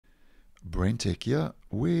BrenTech here,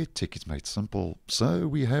 where tech is made simple. So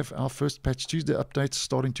we have our first Patch Tuesday updates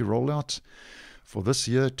starting to roll out for this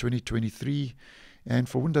year, 2023. And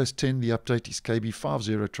for Windows 10, the update is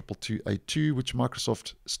KB5022282, which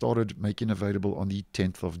Microsoft started making available on the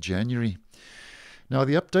 10th of January. Now,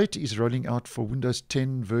 the update is rolling out for Windows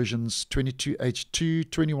 10 versions 22H2,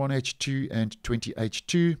 21H2, and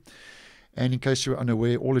 20H2. And in case you're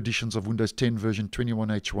unaware, all editions of Windows 10 version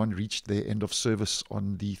 21H1 reached their end of service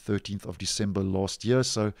on the 13th of December last year.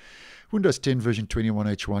 So Windows 10 version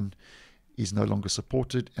 21H1 is no longer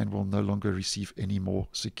supported and will no longer receive any more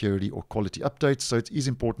security or quality updates. So it is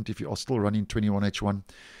important, if you are still running 21H1,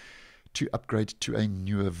 to upgrade to a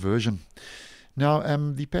newer version. Now,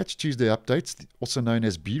 the Patch Tuesday updates, also known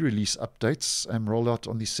as B-Release updates, roll out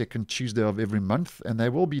on the second Tuesday of every month, and they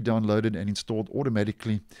will be downloaded and installed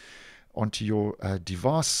automatically onto your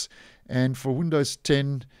device. And for Windows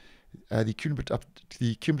 10, the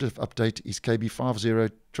cumulative update is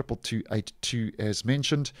KB5022282 as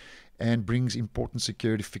mentioned, and brings important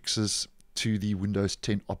security fixes to the Windows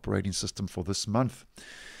 10 operating system for this month.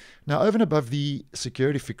 Now, over and above the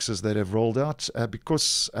security fixes that have rolled out,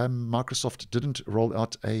 because Microsoft didn't roll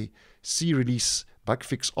out a C-Release bug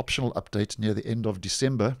fix optional update near the end of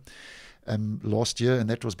December last year, and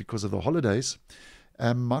that was because of the holidays,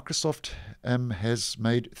 Microsoft has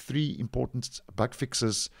made 3 important bug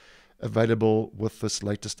fixes available with this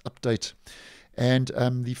latest update. And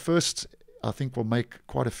the first, I think, will make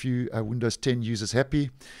quite a few Windows 10 users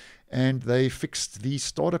happy. And they fixed the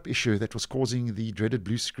startup issue that was causing the dreaded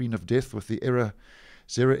blue screen of death with the error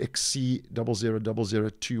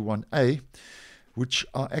 0xC000021A, which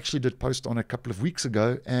I actually did post on a couple of weeks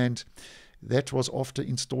ago. And that was after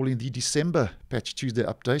installing the December Patch Tuesday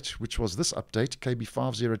update, which was this update,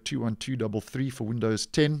 KB5022283 for Windows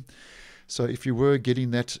 10. So if you were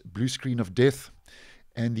getting that blue screen of death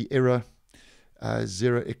and the error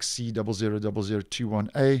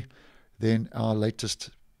 0xC000021A, then our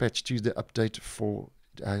latest Patch Tuesday update for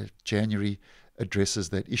January addresses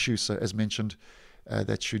that issue. So as mentioned,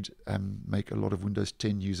 that should make a lot of Windows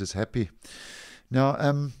 10 users happy.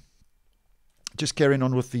 Now, just carrying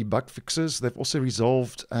on with the bug fixes, they've also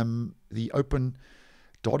resolved the open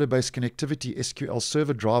database connectivity SQL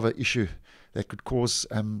server driver issue that could cause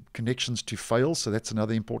connections to fail. So that's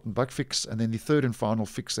another important bug fix. And then the third and final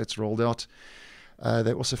fix that's rolled out,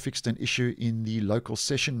 they also fixed an issue in the local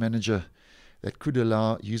session manager that could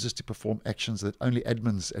allow users to perform actions that only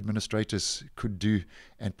administrators could do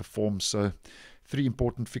and perform. So 3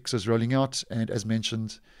 important fixes rolling out. And as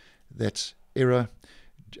mentioned, that error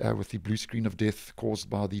with the blue screen of death caused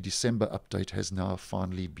by the December update has now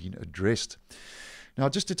finally been addressed. Now,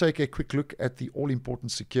 just to take a quick look at the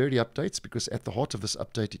all-important security updates, because at the heart of this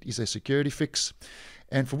update, it is a security fix.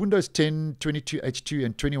 And for Windows 10, 22H2,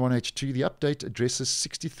 and 21H2, the update addresses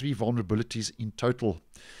 63 vulnerabilities in total.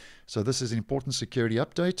 So this is an important security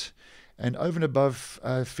update. And over and above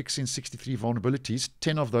fixing 63 vulnerabilities,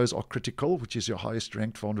 10 of those are critical, which is your highest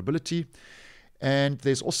ranked vulnerability. And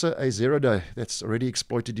there's also a 0-day that's already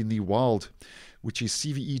exploited in the wild, which is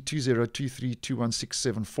CVE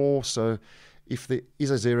 2023216674. So if there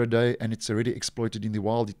is a 0-day and it's already exploited in the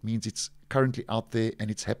wild, it means it's currently out there and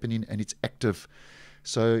it's happening and it's active.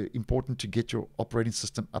 So important to get your operating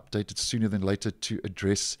system updated sooner than later to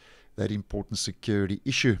address that important security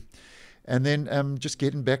issue. And then just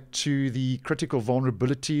getting back to the critical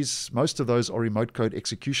vulnerabilities, most of those are remote code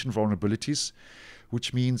execution vulnerabilities,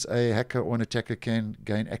 which means a hacker or an attacker can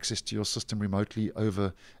gain access to your system remotely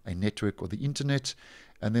over a network or the internet.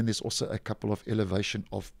 And then there's also a couple of elevation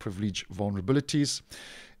of privilege vulnerabilities.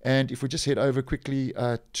 And if we just head over quickly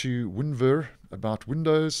to WinVer about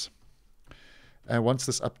Windows, once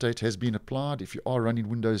this update has been applied, if you are running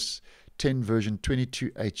Windows 10 version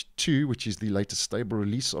 22H2, which is the latest stable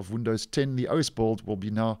release of Windows 10, the OS build will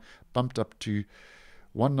be now bumped up to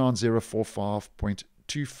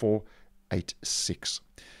 19045.2486.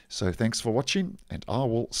 So thanks for watching, and I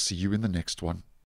will see you in the next one.